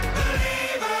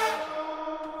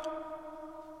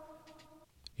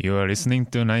You are listening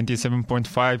to 97.5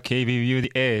 KBVU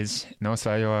The Edge,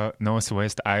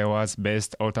 Northwest Iowa's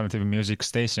best alternative music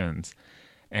stations.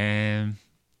 And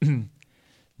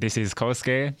this is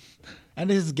Kosuke. And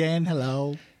this is Gen.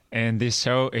 Hello. And this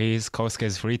show is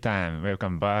Kosuke's Free Time.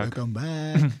 Welcome back. Welcome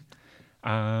back.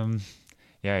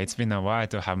 Yeah, it's been a while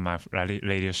to have my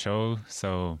radio show.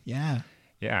 So, yeah.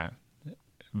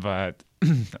 But,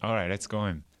 all right, let's go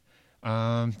in.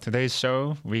 Today's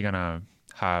show, we're going to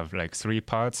have like 3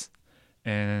 parts.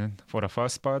 And for the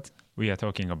first part, we are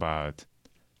talking about,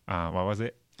 what was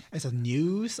it? It's a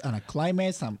news and a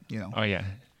climate, Oh, yeah.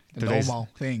 the normal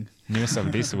thing. News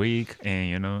of this week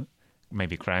and,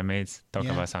 maybe climates, talk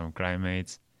Yeah. about some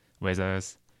climates,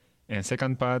 weathers. And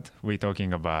second part, we're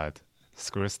talking about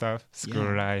school stuff,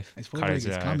 school life, It's college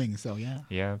life. coming, so yeah.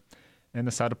 Yeah. And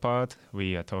the third part,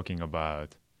 we are talking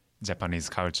about Japanese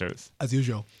cultures. As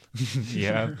usual.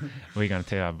 Yeah. we're gonna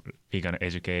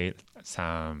educate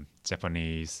some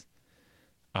Japanese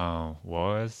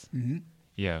words. Mm-hmm.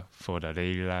 Yeah, for the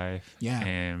daily life. Yeah.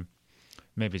 And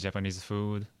maybe Japanese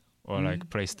food or like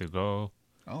place to go.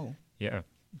 Oh. Yeah.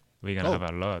 We're gonna have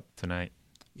a lot tonight.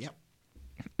 Yep.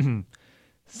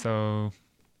 So,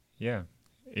 yeah,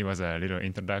 it was a little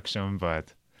introduction,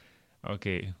 but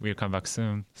okay, we'll come back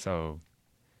soon. So,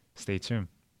 stay tuned.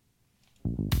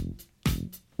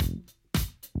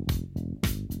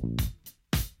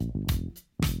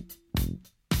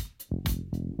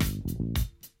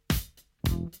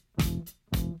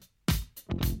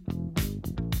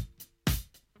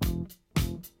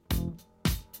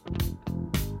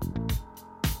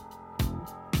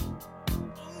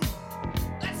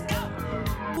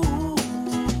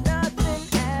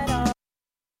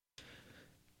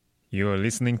 You are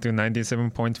listening to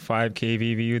 97.5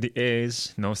 KBVU The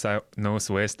Edge,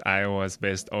 Northwest Iowa's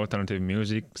best alternative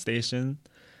music station.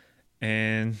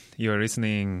 And you are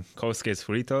listening Kosuke's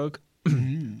Free Talk.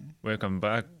 Welcome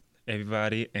back,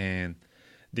 everybody. And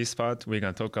this part, we're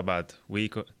going to talk about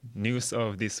news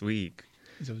of this week.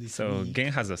 So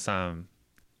Gen has some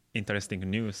interesting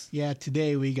news. Yeah,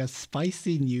 today we got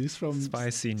spicy news from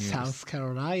Spicy news. South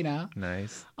Carolina.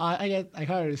 Nice. I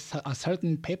heard a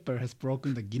certain pepper has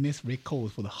broken the Guinness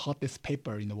record for the hottest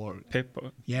pepper in the world.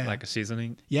 Pepper? Yeah. Like a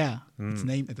seasoning? Yeah. Its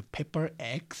name is Pepper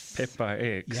X. Pepper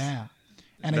X. Yeah.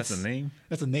 And That's a name?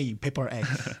 That's a name, Pepper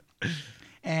X.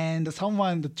 And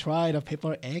someone tried a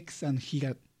Pepper X and he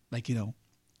got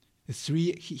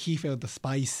he felt the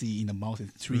spicy in the mouth in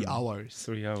 3 hours.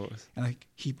 3 hours. And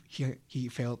he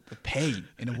felt the pain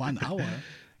in 1 hour.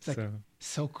 It's like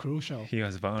so crucial. He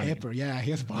was burning. Pepper, yeah,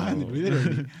 he was burning,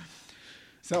 literally.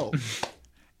 So,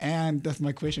 and that's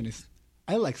my question is,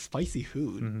 I like spicy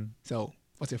food. Mm-hmm. So,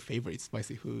 what's your favorite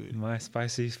spicy food? My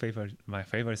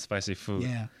favorite spicy food.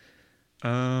 Yeah.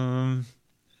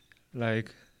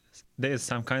 Like there's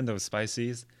some kind of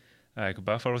spices, like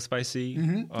buffalo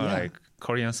spicy or like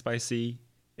Korean spicy,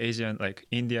 Asian like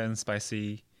Indian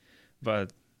spicy,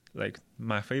 but like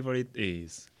my favorite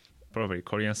is probably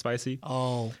Korean spicy.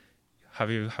 Oh. Have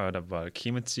you heard about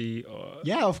kimchi or?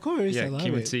 Yeah, of course. Yeah, I love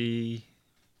kimchi.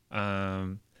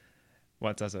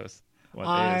 What others?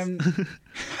 What is?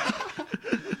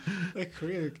 Like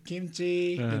Korean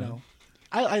kimchi,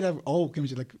 I love all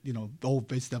kimchi, like all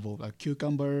vegetable, like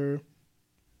cucumber.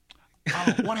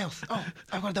 Oh, what else? Oh,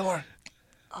 I got the word.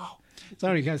 Oh,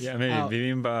 sorry guys. Yeah, maybe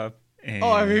bibimbap. And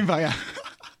bibimbap, yeah.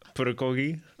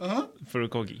 Pulgogi. Uh-huh.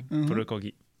 Pulgogi.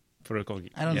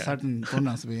 I don't know certain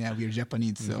pronouns, but yeah, we're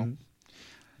Japanese, so.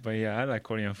 But yeah, I like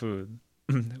Korean food.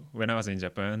 When I was in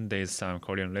Japan, there's some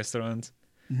Korean restaurants,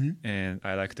 and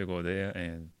I like to go there,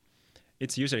 and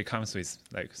it usually comes with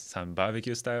like some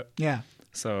barbecue style. Yeah.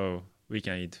 So we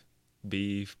can eat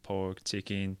beef, pork,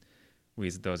 chicken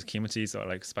with those kimchis or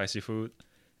like spicy food,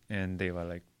 and they were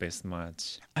like best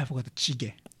match. I forgot the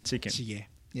chige. Chicken. Chige.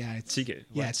 Yeah, it's Chige.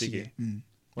 Yeah, What's chige.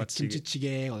 What's kimchi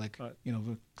chige? chige or like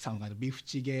some kind of beef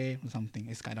chige or something.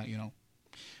 It's kind of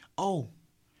Oh,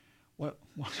 what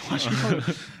you call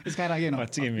it? It's kind of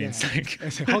What chige means like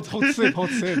it's hot soup or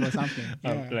something.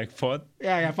 Yeah. like pot.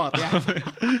 Yeah, pot. Yeah.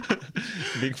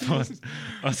 Big pot.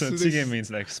 Also, So chige this-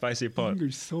 means like spicy pot.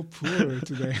 English so poor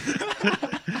today.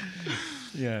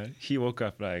 Yeah, he woke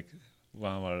up like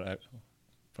 1 hour,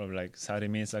 probably like 30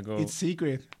 minutes ago. It's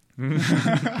secret.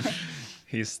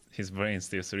 His brain's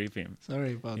still sleeping.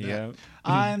 Sorry about that. Yeah.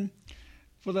 And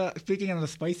speaking of the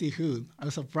spicy food, I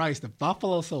was surprised the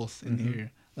buffalo sauce in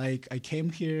here. Like I came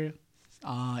here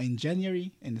in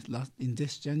January, in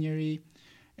this January,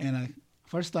 and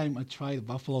first time I tried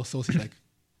buffalo sauce, it's like,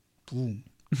 boom.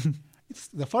 It's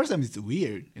the first time it's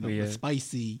weird, Weird.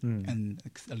 spicy and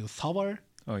a little sour.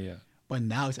 Oh yeah. But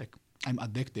now it's like I'm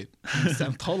addicted.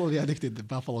 I'm totally addicted to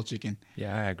buffalo chicken.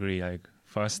 Yeah, I agree. Like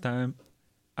first time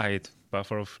I ate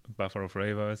buffalo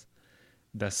flavors,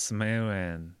 the smell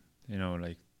and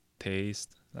like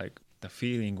taste, like the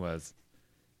feeling was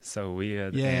so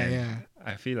weird. Yeah, and yeah.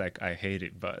 I feel like I hate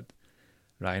it, but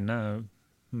right now,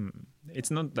 it's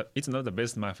not the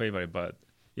best my favorite, but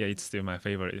yeah, it's still my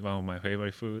favorite. One of my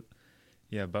favorite food.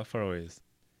 Yeah, buffalo is.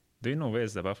 Do you know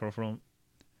where's the buffalo from?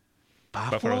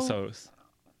 Buffalo sauce.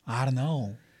 I don't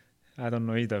know. I don't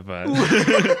know either, but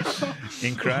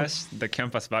in Crash, the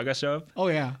campus burger shop, Oh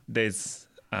yeah. there's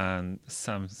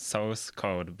some sauce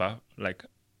called like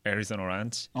Arizona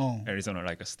Ranch. Oh. Arizona,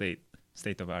 like a state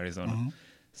of Arizona, Uh-huh.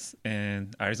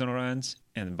 and Arizona Ranch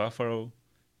and buffalo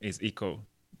is equal.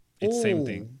 It's same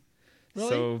thing. Really?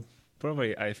 So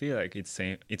probably I feel like it's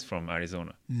same. It's from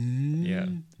Arizona. Mm. Yeah,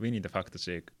 we need a fact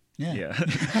check. Yeah.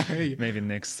 Yeah. Maybe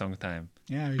next song time.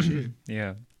 Yeah, we should.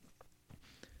 Yeah.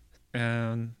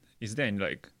 And is there any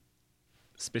like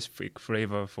specific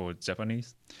flavor for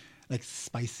Japanese? Like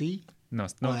spicy? No, Or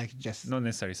not like just not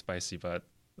necessarily spicy, but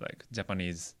like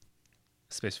Japanese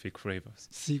specific flavors.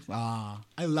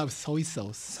 I love soy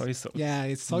sauce. Soy sauce. Yeah,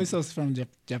 it's soy sauce from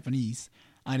Japanese,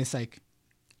 and it's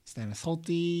kind of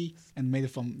salty and made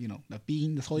from the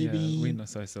bean, the soybean. Yeah, we know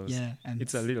soy sauce. Yeah, and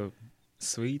It's a little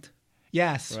sweet.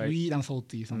 yeah, sweet and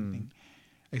salty something.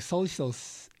 Like soy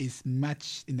sauce is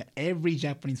matched in every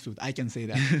Japanese food. I can say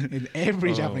that in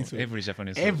every Japanese food. Every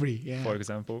Japanese food. Every, yeah. For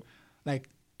example, like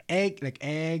egg,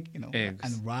 Eggs.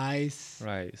 and rice,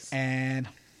 rice. and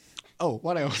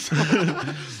what else?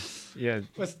 Yeah.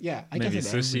 Yeah, I Maybe can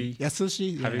say that sushi. Yeah,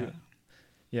 sushi. Have Yeah. you-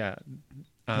 Yeah.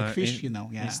 Like fish, in,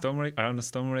 yeah. In Storm Lake, around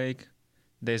Storm Lake,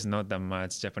 there's not that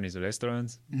much Japanese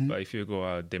restaurants. Mhm. But if you go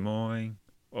out Des Moines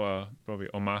or probably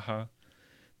Omaha,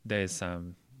 there's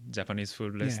some Japanese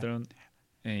food Yeah. restaurant.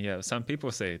 And yeah, some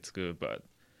people say it's good, but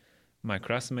my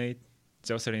classmate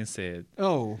Jocelyn said,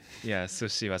 Oh, yeah,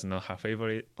 sushi was not her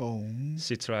favorite. oh.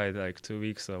 She tried like 2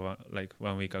 weeks or like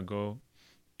 1 week ago,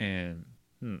 and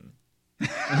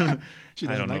She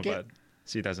I doesn't don't know, like it. but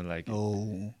she doesn't like it.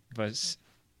 Oh, But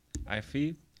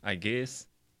I guess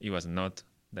it was not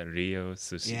the real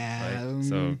sushi. Yeah, Right?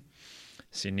 So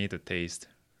she need to taste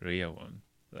real one,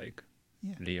 like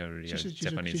yeah. real She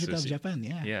Japanese should come sushi. to Japan.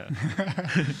 Yeah. Yeah,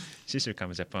 she should come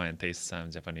to Japan and taste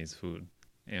some Japanese food,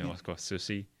 and Yeah. of course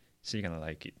sushi. She gonna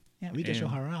like it. Yeah, we can show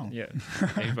And, her around. Yeah,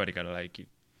 everybody gonna like it.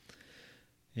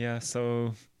 Yeah.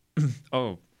 So,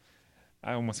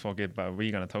 I almost forget, but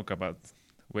we're gonna talk about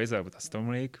weather of the Storm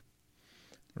Lake.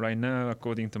 Right now,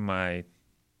 according to my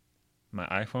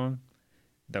iPhone,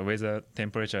 the weather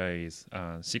temperature is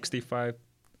 65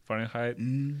 Fahrenheit.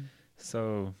 Mm.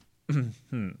 So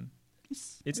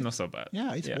it's not so bad.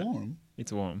 Yeah, it's warm.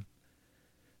 It's warm.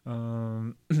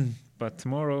 But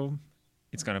tomorrow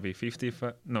it's gonna be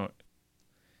 55. No,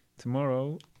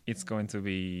 tomorrow it's going to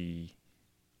be.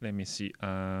 Let me see.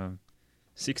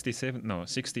 67. No,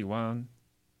 61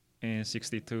 and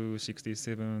 62,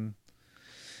 67.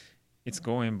 It's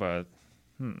going, but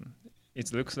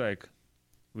it looks like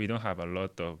we don't have a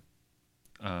lot of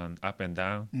up and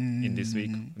down in this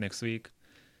week, next week.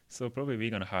 So probably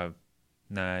we're gonna have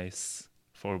nice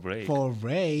fall break. For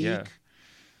break. Yeah.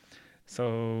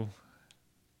 So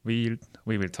we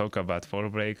will talk about fall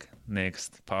break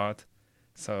next part.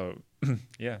 So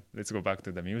yeah, let's go back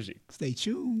to the music. Stay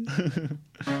tuned.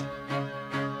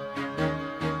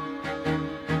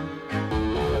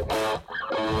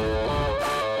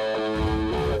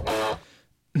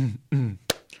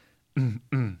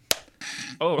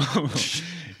 Oh,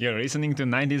 you're listening to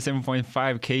 97.5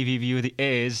 KBVU, the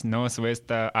Edge,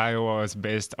 Northwest Iowa's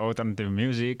best alternative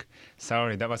music.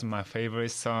 Sorry, that was my favorite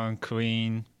song,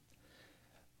 Queen.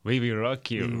 We Will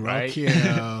Rock You, right? Rock you.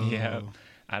 Yeah,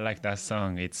 I like that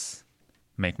song. It's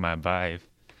make my vibe.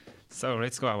 So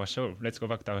let's go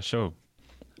back to our show.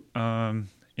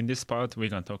 In this part, we're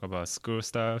gonna talk about school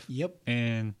stuff. Yep.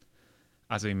 And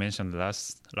as we mentioned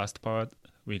last part,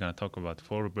 we're gonna talk about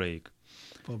fall break.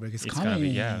 Fall break is It's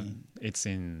coming. gonna be it's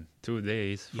in 2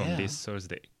 days from Yeah. this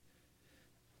Thursday.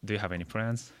 Do you have any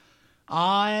plans?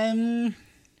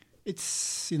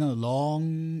 It's a little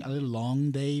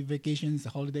long day vacation. It's a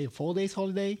holiday, 4 days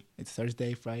holiday. It's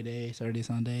Thursday, Friday, Saturday,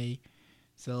 Sunday.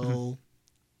 So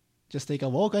just take a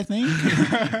walk, I think.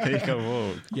 Take a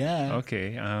walk. Yeah.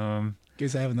 Okay.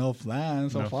 Because I have no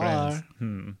plans so No far.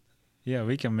 plans. Yeah,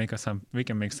 we can make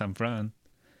some plan.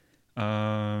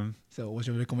 So what's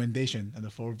your recommendation on the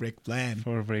fall break plan?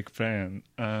 For break plan.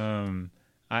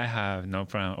 I have no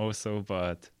plan also,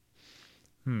 but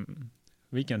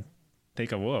we can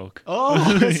take a walk. Oh,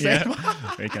 Yeah,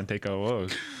 we can take a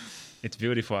walk. It's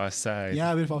beautiful outside.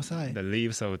 yeah, beautiful outside. The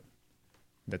leaves are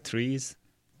the trees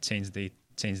change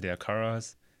their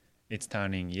colors. It's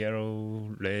turning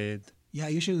yellow, red, Yeah,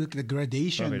 you should look at the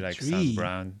gradation. probably like tree. some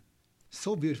brown.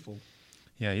 So beautiful.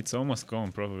 Yeah, it's almost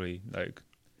gone. Probably like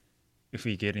if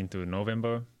we get into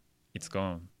November, it's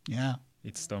gone. Yeah.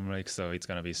 It's storm lake, so it's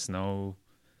gonna be snow,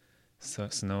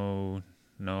 snow,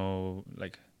 no,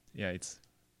 like it's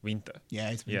winter.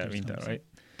 Yeah, it's Yeah, winter, so right?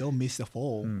 Don't miss the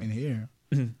fall in here.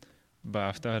 But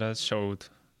after that short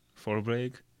fall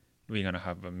break, we're gonna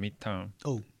have a midterm.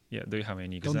 Oh, Yeah, do you have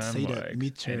any don't exam say or that like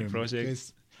midterm. any project?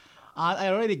 Because I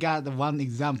already got the one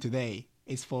exam today.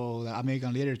 It's for the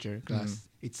American literature class.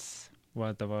 It's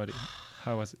What about it?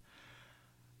 How was it?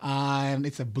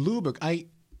 it's a blue book. I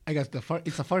got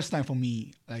it's the first time for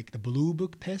me, like the blue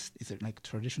book test. It's a, like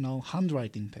traditional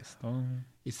handwriting test. Oh,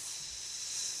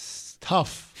 It's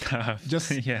tough.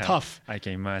 Just yeah, tough. I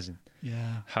can imagine.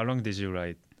 Yeah. How long did you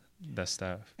write the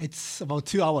stuff? It's about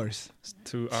 2 hours.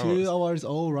 2 hours. 2 hours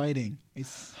all writing.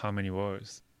 It's How many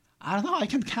words? I don't know. I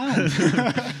can count.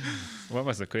 What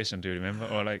was the question? Do you remember?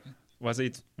 Or like, was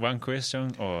it one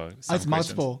question or some It's questions?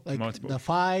 multiple. Like multiple. the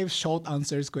 5 short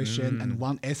answers question and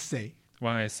 1 essay.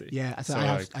 One essay. Yeah. So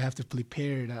I have to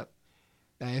prepare that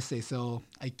essay. So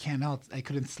I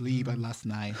couldn't sleep last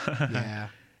night. Yeah.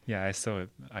 Yeah, I saw it.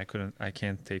 I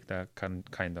can't take that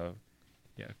kind of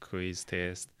quiz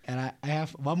test. And I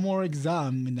have one more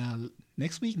exam in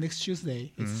next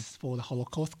Tuesday. It's for the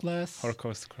Holocaust class.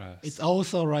 Holocaust class. It's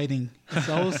also writing.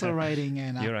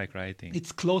 And You like writing.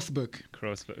 it's close book.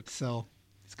 Crossbook. So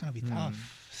it's gonna be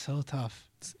tough. So tough.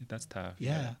 That's tough.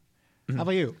 Yeah. How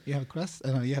about you? You have a class?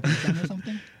 You have an exam or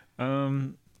something?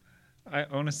 I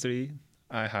honestly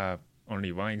I have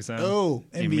only one exam. Oh,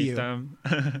 in envy you.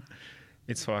 midterm.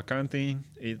 It's for accounting.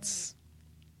 It's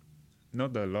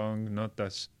not the long, not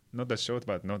the short,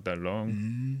 but not the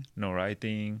long. No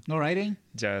writing. No writing?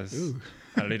 Just Ooh.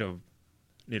 a little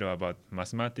about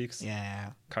mathematics,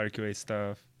 Yeah. calculate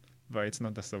stuff. But it's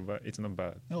not so bad. It's not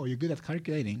bad. Oh, you're good at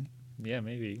calculating. Yeah,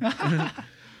 maybe.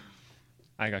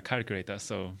 I got calculator,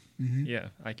 so yeah,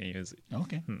 I can use it.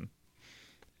 Okay.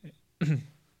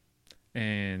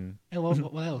 And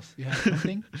What else? You have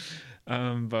something?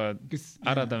 but 'Cause,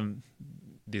 other yeah. than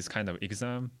this kind of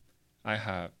exam, I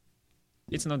have.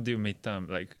 It's not due midterm.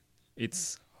 Like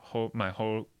it's my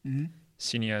whole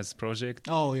seniors project,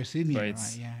 Oh, you're senior, but right?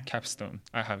 it's Yeah. capstone.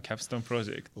 I have capstone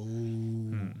project.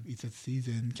 Oh, it's a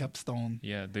season capstone.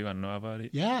 Yeah, do you want to know about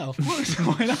it? Yeah, of course.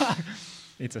 Why not?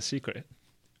 It's a secret.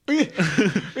 Okay,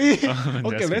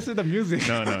 Just let's do the music.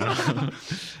 No.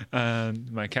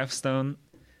 My capstone,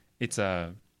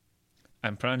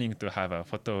 I'm planning to have a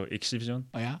photo exhibition.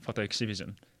 Oh yeah. Photo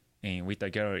exhibition in Wita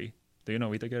Gallery. Do you know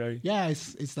Wita Gallery? Yeah,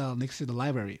 it's next to the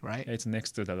library, right? It's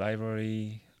next to the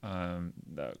library.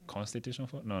 The Constitution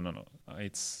for no.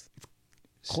 It's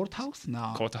Courthouse?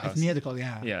 No. Courthouse. It's near the court.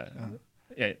 Yeah.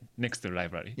 Yeah, next to the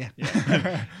library. Yeah.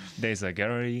 There's a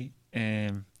gallery,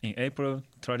 and in April,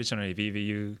 traditionally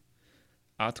VVU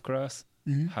art class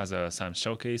has some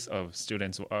showcase of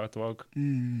students' artwork.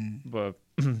 But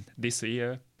this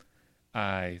year,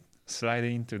 I slide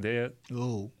into there,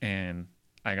 Oh. and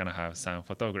I'm gonna have some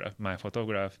my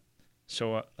photograph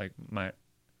show up,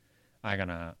 I'm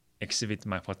gonna exhibit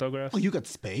my photograph. Oh, you got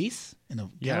space in a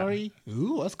Yeah. gallery?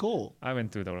 Ooh, that's cool. I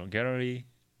went to the gallery,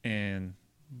 and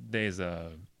there's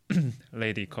a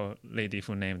lady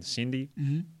who named Cindy,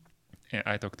 and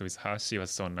I talked with her. She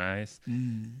was so nice,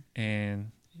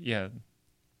 and yeah,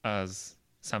 as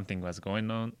something was going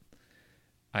on,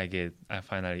 I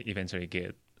eventually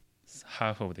get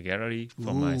half of the gallery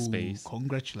for my Ooh, space.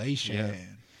 Congratulations.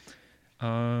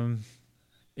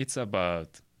 It's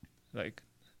about like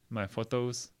my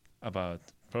photos about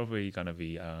probably gonna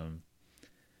be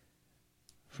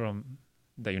from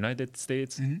the United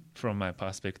States from my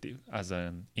perspective as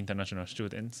an international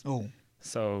student. Oh.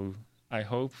 So I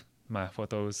hope my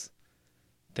photos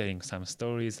telling some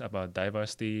stories about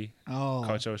diversity, Oh.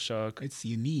 cultural shock. It's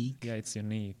unique. Yeah, it's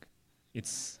unique.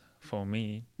 It's for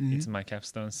me. It's my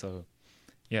capstone. So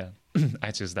yeah,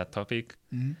 I choose that topic.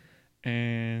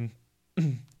 And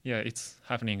yeah, it's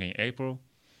happening in April.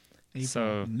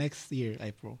 So next year,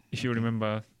 April. if you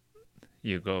remember,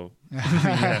 you go.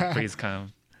 Yeah, please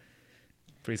come.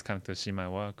 Please come to see my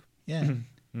work. Yeah.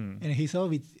 And his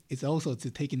hobby is also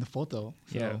to taking the photo.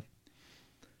 So Yeah.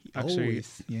 he Actually,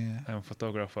 always, yeah. I'm a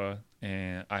photographer,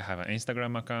 and I have an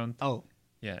Instagram account. Oh.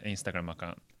 Yeah, Instagram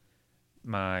account.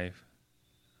 My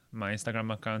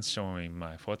Instagram account showing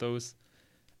my photos.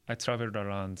 I traveled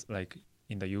around like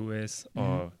in the US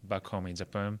or back home in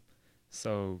Japan.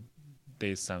 So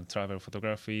there's some travel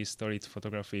photography, street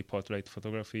photography, portrait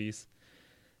photographies.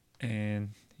 And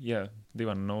Yeah. Do you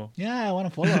want to know? Yeah, I want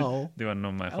to follow. Do you want to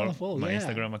know my I wanna follow, my yeah,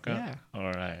 Instagram account? yeah.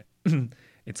 All right.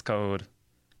 It's called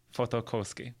Photo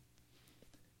Kosuke.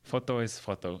 Photo is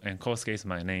photo, and Kosuke is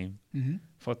my name. Mm-hmm.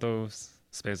 Photo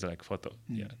spells like photo.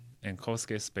 Yeah. And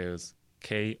Kosuke spells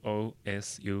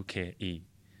Kosuke.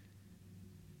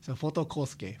 So photo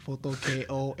Kosuke, photo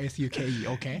Kosuke.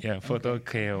 Okay. Yeah, photo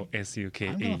Okay. Kosuke.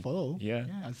 I'm gonna follow. Yeah.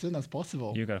 As soon as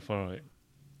possible. You gotta follow it.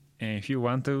 And if you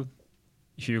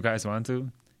guys want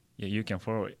to, yeah, you can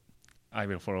follow it. I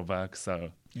will follow back,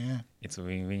 so Yeah. it's a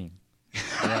win-win.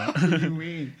 Yeah.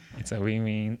 Win-win. It's a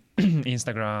win-win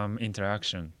Instagram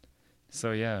interaction.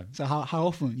 So yeah. So how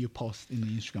often you post in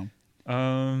Instagram?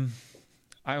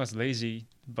 I was lazy,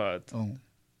 but Oh,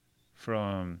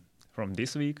 from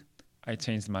this week, I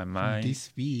changed my from mind.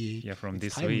 this week. Yeah, from It's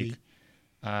this timely.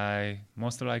 week,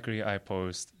 most likely I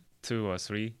post 2 or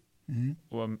 3 Mhm.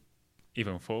 or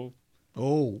even 4.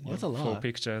 Oh, that's a lot. 4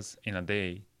 pictures in a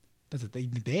day. That's a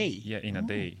day. Yeah, in a Oh.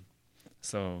 day.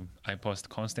 So I post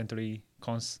constantly,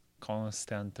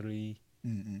 constantly,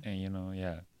 Mm-mm. and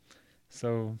yeah.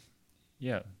 So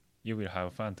yeah, you will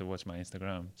have fun to watch my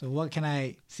Instagram. So what can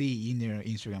I see in your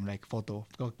Instagram, like photo?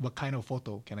 What kind of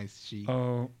photo can I see?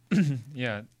 Oh,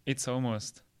 yeah, it's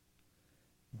almost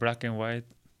black and white,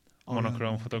 Oh,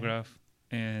 monochrome okay. photograph,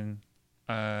 and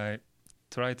I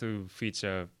try to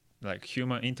feature like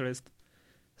human interest.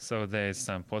 So there's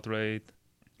some portrait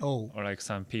Oh, or like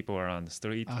some people around the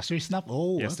street. street snap.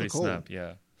 Oh, Yeah, that's street cool. snap.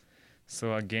 Yeah.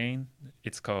 So again,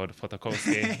 it's called Photo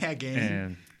Kosuke Again.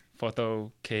 and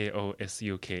Photo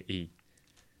Kosuke.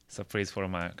 So please follow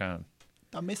my account.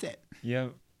 Don't miss it. Yeah,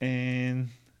 and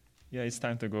yeah, it's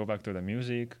time to go back to the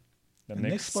music. The The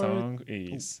next next part- song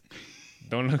is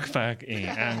 "Don't Look Back in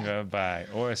Anger" by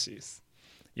Oasis.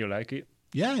 You like it?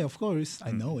 Yeah, of course.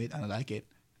 I know it and I like it.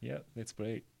 Yeah, let's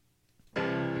play it.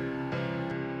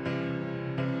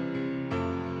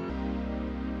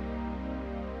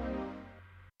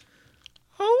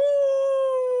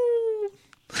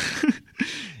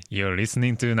 You're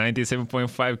listening to 97.5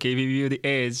 KBVU The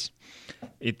Edge.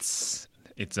 It's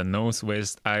a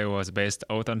Northwest Iowa's best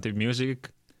alternative music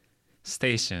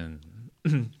station.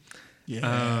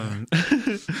 Yeah.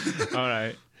 All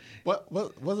right. What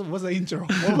was the intro?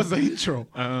 What was the intro?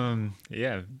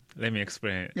 Yeah, let me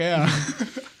explain. Yeah.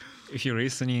 If you're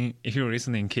listening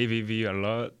KBVU a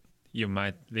lot, you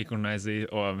might recognize it,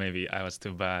 or maybe I was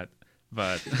too bad.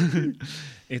 But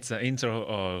it's an intro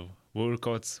of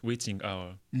Walcott's Witching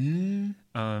Hour.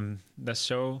 The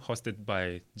show hosted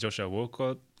by Joshua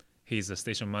Walcott. He's the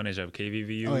station manager of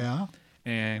KBVU. Oh yeah.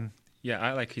 And yeah,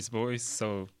 I like his voice,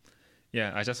 so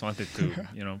yeah, I just wanted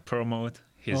to promote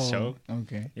his show.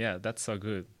 Okay. Yeah, that's so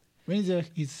good. When is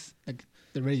his like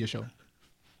the radio show?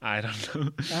 I don't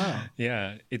know. Oh.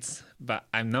 Yeah, but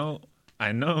I know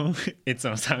it's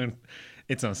on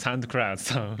SoundCloud,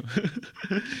 so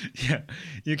yeah,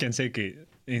 you can check it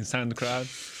in SoundCloud.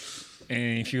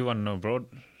 And if you want to know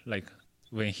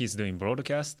when he's doing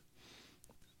broadcast,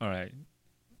 all right,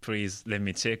 please let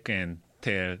me check and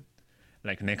tell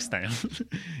like next time.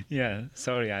 Yeah,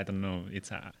 sorry, I don't know.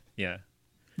 It's yeah.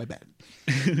 My bad.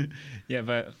 Yeah,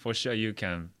 but for sure you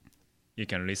can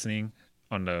listening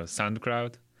on the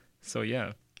SoundCloud. So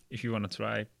yeah, if you want to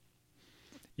try,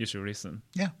 you should listen.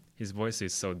 Yeah. His voice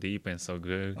is so deep and so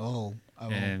good. Oh. I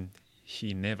will. And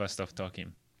he never stops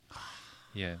talking.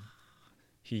 Yeah.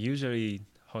 He usually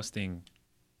hosting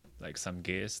like some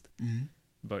guest,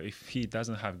 but if he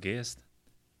doesn't have guest,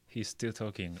 he's still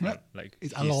talking. Like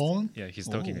It's he's- alone? Yeah, he's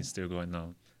talking. Oh. It's still going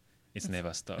on. It's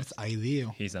never stops. That's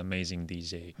ideal. He's amazing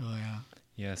DJ. Oh yeah.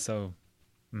 Yeah. So,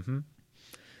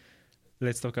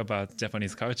 let's talk about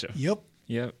Japanese culture. Yep.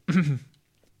 Yeah.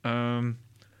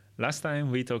 Last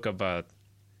time we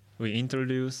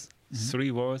introduced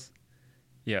 3 words.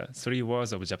 Yeah, 3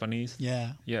 words of Japanese.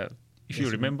 Yeah. Yeah. If you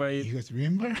remember it, You guys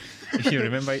remember? if you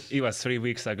remember it was 3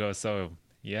 weeks ago. So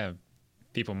yeah,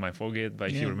 people might forget, but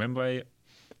if you Yeah. remember it,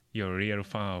 you're a real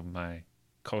fan of my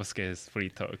Kosuke's free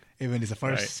talk. Even it's the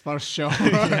first show.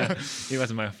 Yeah, it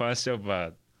was my first show,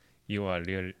 but you are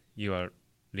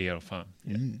real fan.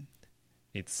 Yeah.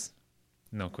 It's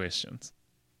no questions.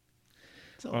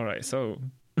 So- All right, so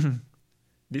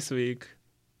this week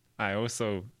I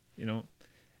also,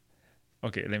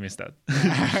 okay, let me start.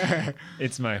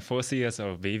 It's my 4th year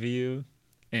of BVU,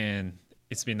 and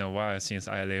it's been a while since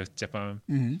I left Japan.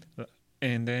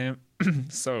 And then,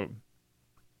 so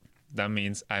that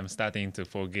means I'm starting to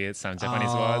forget some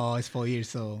Japanese words. Oh, it's 4 years,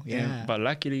 so yeah. But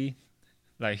luckily,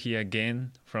 like he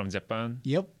again from Japan,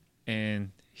 Yep.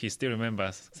 and he still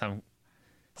remembers some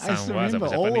I still words of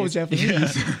remember all Japanese.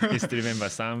 Japanese. Yeah, he still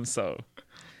remembers some. So,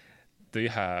 do you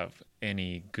have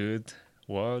any good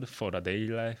word for the daily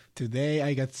life? Today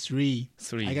I got three.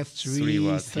 Three. I got Three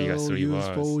words. so He got three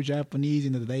useful words. Japanese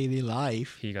in the daily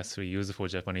life. He got three useful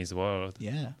Japanese words.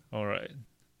 Yeah. All right.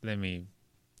 Let me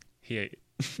hear it.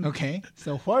 Okay.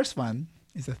 So first one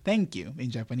is a thank you in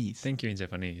Japanese. Thank you in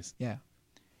Japanese. Yeah.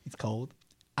 It's called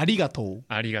arigatou.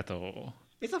 Arigato.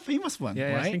 It's a famous one,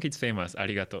 Yeah, right? I think it's famous.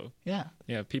 Arigato. Yeah.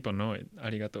 Yeah, people know it.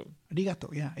 Arigato.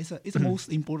 Arigatou. Yeah. It's the most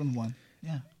important one.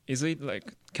 Yeah. Is it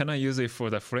like, can I use it for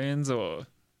the friends or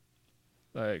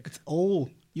like, It's all.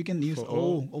 You can use For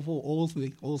all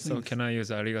things. so can I use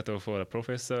arigato for the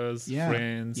professors, Yeah,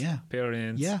 friends, yeah.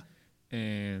 parents, Yeah.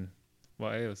 and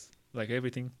what else? Like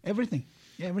everything. Everything.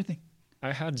 Yeah, everything.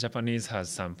 I heard Japanese has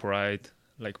some polite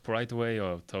way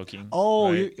of talking.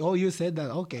 Oh, right? you said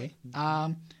that. Okay.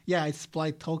 Yeah, it's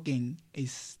polite talking.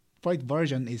 Polite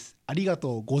version is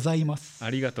arigatou gozaimasu.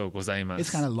 Arigato gozaimasu.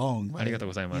 It's kind of long. But Arigatou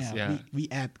gozaimasu, yeah. We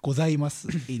add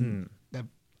gozaimasu in the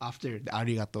after the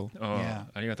arigato. Oh, Yeah.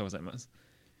 arigatou gozaimasu.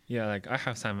 Yeah, like I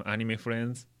have some anime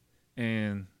friends,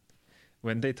 and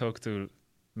when they talk to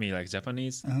me like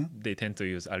Japanese, Uh-huh. they tend to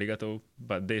use arigato,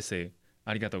 but they say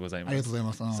arigatou gozaimasu.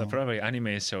 Arigatou gozaimasu. So probably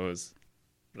anime shows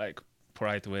like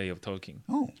polite way of talking.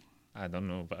 Oh, I don't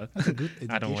know, but that's a good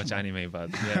I don't watch education. anime, but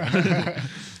yeah,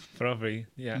 probably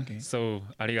yeah. Okay. So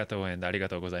arigato and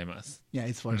arigatou gozaimasu. Yeah,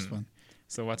 it's first one.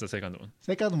 So what's the second one?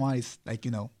 Second one is like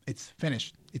it's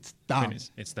finished. It's done. Finish.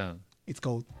 It's done. It's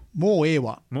called mo e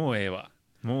wa. もうええわ。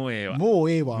もうええわ。 Mo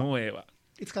e wa. もうええわ。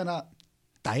 It's kind of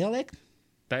dialect.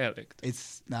 Dialect.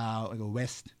 It's now like a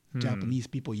West Japanese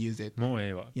people use it. もうえ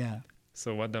えわ. Yeah.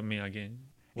 So what that mean again?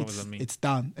 What does that mean? It's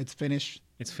done. It's finished.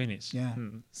 It's finished. Yeah.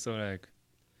 So like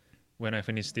when I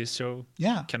finish this show,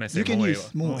 Yeah. can I say you can もうええわ?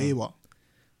 use mo e wa.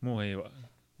 もうええわ.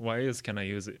 Why else can I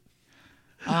use it?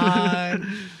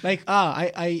 Like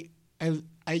I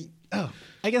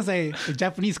can say the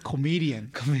Japanese comedian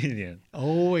Comedian.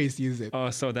 always use it. Oh,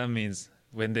 so that means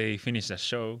when they finish the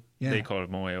show, Yeah. they call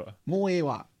もうええわ. Mo e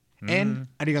wa. And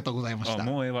ありがとうございまし Oh, た。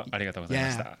もうええわ。ありがとうござい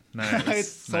ました. Yeah. Nice.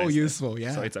 It's so Nice. useful.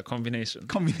 Yeah. So it's a combination.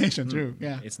 Combination, true.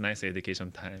 Yeah. It's nice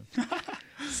education time.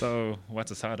 So what's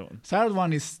the third one? Third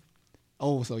one is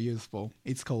also useful.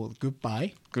 It's called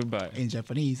goodbye. Goodbye. In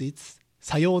Japanese, it's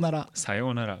さようなら. さよ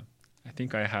うなら. I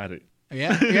think I had it.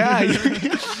 Yeah, yeah.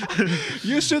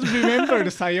 You should remember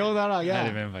the sayonara. I Yeah,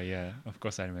 remember, yeah. Of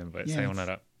course I remember. Yeah, さような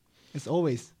ら. it's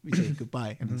always we say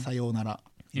goodbye and sayonara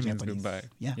in It means Japanese. goodbye.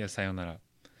 Yeah. Yeah, さようなら.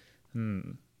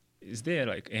 Is there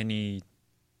like any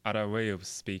other way of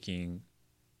speaking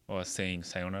or saying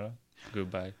さようなら?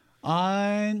 Goodbye.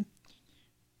 And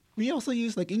we also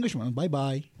use like English one. Bye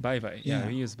bye. Bye bye. Yeah, Yeah.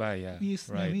 we use bye, yeah. We use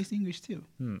right. we use English too.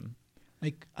 うん.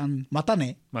 Like mata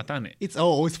ne. またね. It's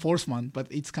always fourth one, but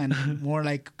it's kind of more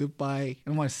like goodbye.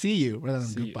 More see you rather than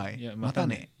See you. goodbye. Yeah, Mata また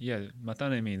ne. ね. Yeah, また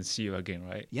ね means see you again,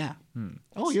 right? Yeah. うん.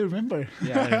 Oh, you remember?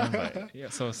 Yeah, I remember. Yeah,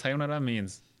 so さよなら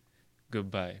means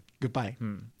goodbye. Goodbye.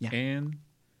 Yeah. And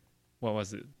what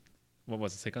was it? What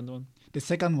was the second one? The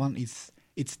second one is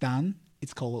it's done.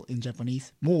 It's called in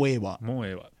Japanese もうええわ.もう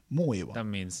ええわ. もうええわ. That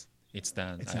means it's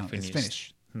done. It's I done. It's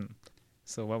finished. finished.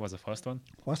 So what was the first one?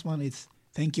 First one is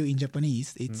thank you in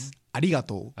Japanese. It's ありが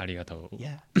とう. ありがとう.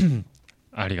 Yeah.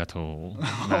 ありがとう.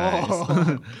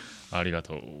 Nice. ありが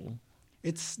とう.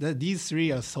 It's that these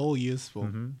three are so useful.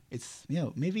 It's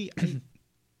maybe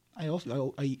I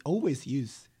always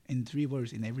use in 3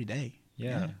 words in every day.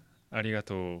 Yeah. ありが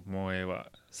とう. もうええ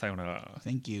わ. さよなら.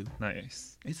 Thank you.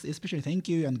 Nice. It's especially thank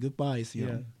you and goodbye is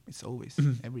Yeah. it's always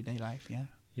everyday life. Yeah.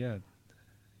 Yeah.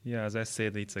 Yeah, as I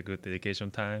said, it's a good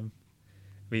dedication time.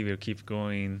 We will keep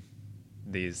going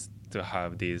to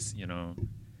have this,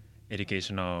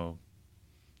 educational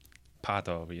part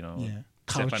of, Yeah.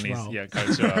 Japanese, Cultural.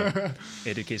 cultural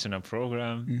educational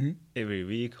program every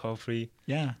week, hopefully.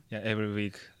 Yeah. Yeah, every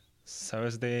week,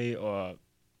 Thursday or,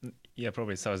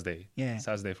 probably Thursday. Yeah.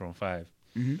 Thursday from 5.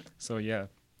 Mm-hmm. So, yeah.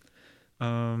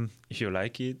 If you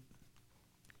like it,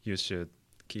 you should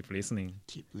keep listening.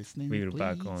 Keep listening. We will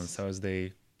back please. on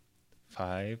Thursday,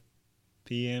 5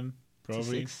 p.m. To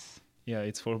probably. 6. Yeah,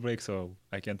 it's for break, so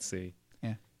I can't say.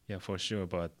 Yeah. Yeah, for sure,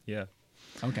 but yeah.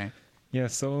 Okay. Yeah,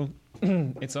 so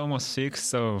it's almost 6,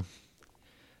 so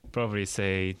probably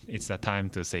say it's the time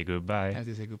to say I goodbye. have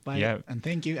to say goodbye. Yeah. And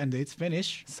thank you. And it's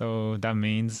finished. So that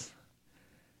means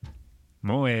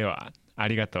もうええわ。あ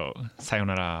りがとう。さよ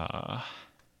なら。